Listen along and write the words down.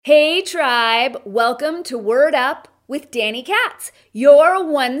Hey tribe, welcome to Word Up with Danny Katz, your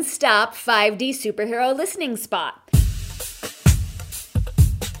one-stop 5D superhero listening spot.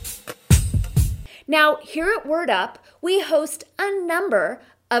 Now, here at Word Up, we host a number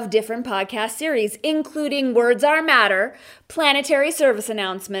of different podcast series, including Words Are Matter, Planetary Service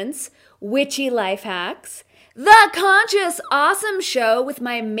Announcements, Witchy Life Hacks, The Conscious Awesome Show with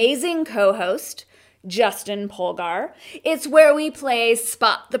my amazing co-host, Justin Polgar. It's where we play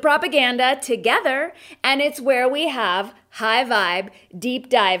Spot the Propaganda together, and it's where we have high vibe, deep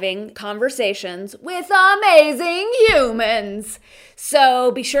diving conversations with amazing humans.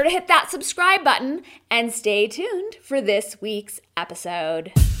 So be sure to hit that subscribe button and stay tuned for this week's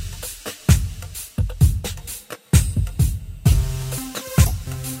episode.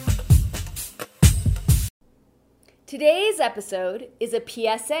 Today's episode is a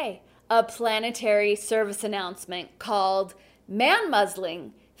PSA, a planetary service announcement called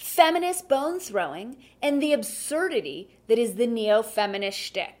Man-Muzzling, Feminist Bone Throwing, and the Absurdity that is the Neofeminist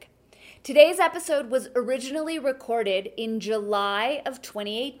Schtick. Today's episode was originally recorded in July of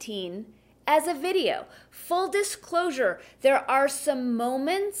 2018 as a video. Full disclosure, there are some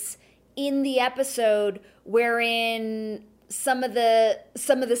moments in the episode wherein some of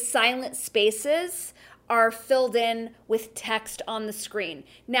the silent spaces are filled in with text on the screen.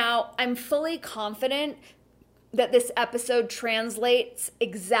 Now, I'm fully confident that this episode translates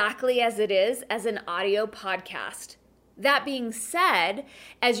exactly as it is as an audio podcast. That being said,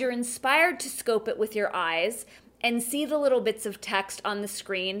 as you're inspired to scope it with your eyes and see the little bits of text on the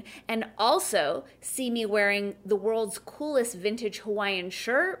screen, and also see me wearing the world's coolest vintage Hawaiian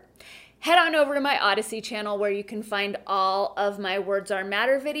shirt, head on over to my Odyssey channel where you can find all of my Words Are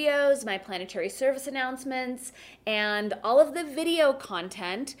Matter videos, my planetary service announcements, and all of the video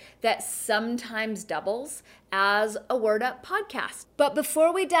content that sometimes doubles as a Word Up podcast. But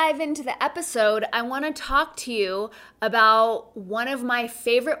before we dive into the episode, I want to talk to you about one of my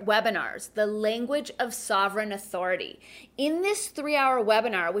favorite webinars, The Language of Sovereign Authority. In this 3-hour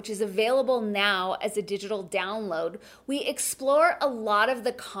webinar, which is available now as a digital download, we explore a lot of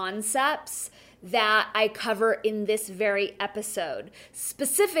the concepts that I cover in this very episode,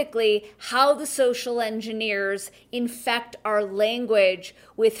 specifically how the social engineers infect our language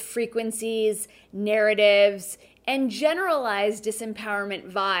with frequencies, narratives, and generalized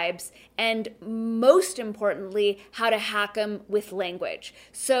disempowerment vibes, and most importantly, how to hack them with language.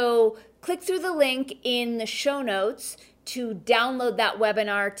 So click through the link in the show notes to download that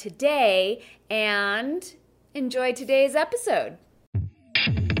webinar today and enjoy today's episode.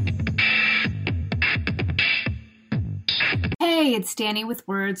 Hey, it's Danny with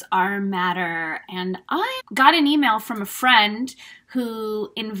Words Are Matter, and I got an email from a friend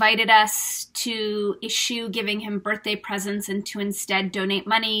who invited us to issue giving him birthday presents and to instead donate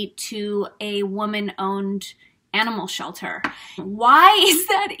money to a woman-owned animal shelter. Why is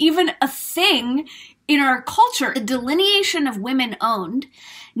that even a thing in our culture? The delineation of women-owned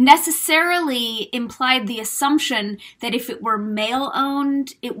necessarily implied the assumption that if it were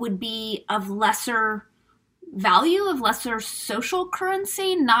male-owned, it would be of lesser value, of lesser social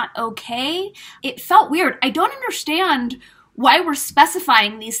currency, not okay. It felt weird. I don't understand why we're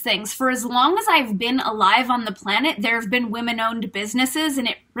specifying these things. For as long as I've been alive on the planet, there have been women-owned businesses, and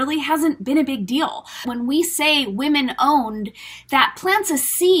it really hasn't been a big deal. When we say women-owned, that plants a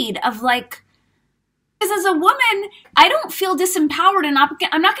seed of like, because as a woman, I don't feel disempowered, and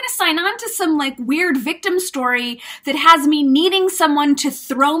I'm not going to sign on to some like weird victim story that has me needing someone to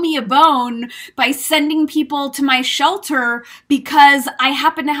throw me a bone by sending people to my shelter because I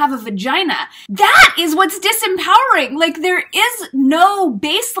happen to have a vagina. That is what's disempowering. Like, there is no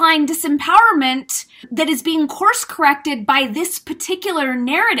baseline disempowerment that is being course corrected by this particular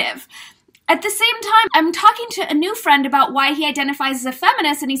narrative. At the same time, I'm talking to a new friend about why he identifies as a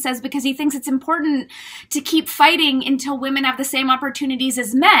feminist, and he says because he thinks it's important to keep fighting until women have the same opportunities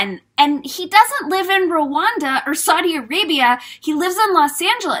as men. And he doesn't live in Rwanda or Saudi Arabia. He lives in Los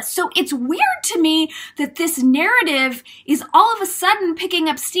Angeles. So it's weird to me that this narrative is all of a sudden picking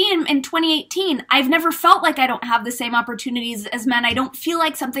up steam in 2018. I've never felt like I don't have the same opportunities as men. I don't feel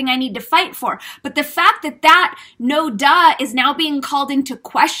like something I need to fight for. But the fact that that no duh is now being called into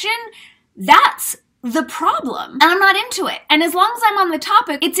question, that's the problem. And I'm not into it. And as long as I'm on the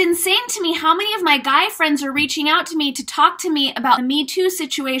topic, it's insane to me how many of my guy friends are reaching out to me to talk to me about the Me Too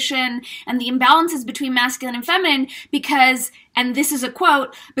situation and the imbalances between masculine and feminine because, and this is a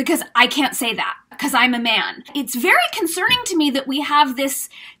quote, because I can't say that. because I'm a man. It's very concerning to me that we have this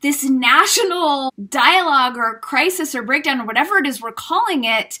national dialogue or crisis or breakdown or whatever it is we're calling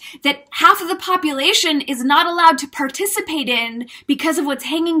it, that half of the population is not allowed to participate in because of what's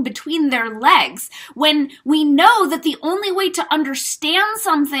hanging between their legs. When we know that the only way to understand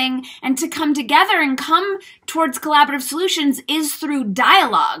something and to come together and come towards collaborative solutions is through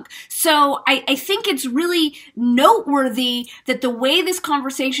dialogue. So I think it's really noteworthy that the way this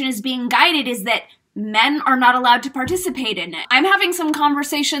conversation is being guided is that men are not allowed to participate in it. I'm having some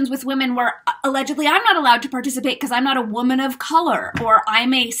conversations with women where allegedly I'm not allowed to participate because I'm not a woman of color or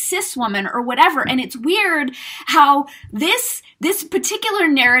I'm a cis woman or whatever. And it's weird how this particular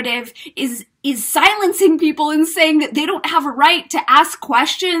narrative is silencing people and saying that they don't have a right to ask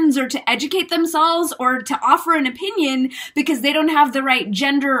questions or to educate themselves or to offer an opinion because they don't have the right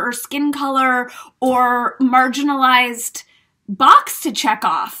gender or skin color or marginalized box to check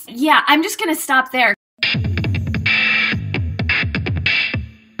off. Yeah, I'm just going to stop there.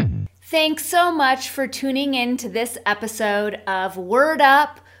 Thanks so much for tuning in to this episode of Word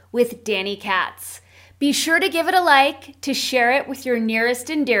Up with Danny Katz. Be sure to give it a like, to share it with your nearest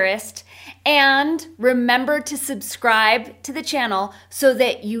and dearest, and remember to subscribe to the channel so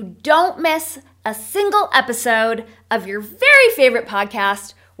that you don't miss a single episode of your very favorite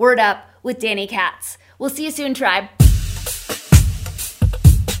podcast, Word Up with Danny Katz. We'll see you soon, tribe.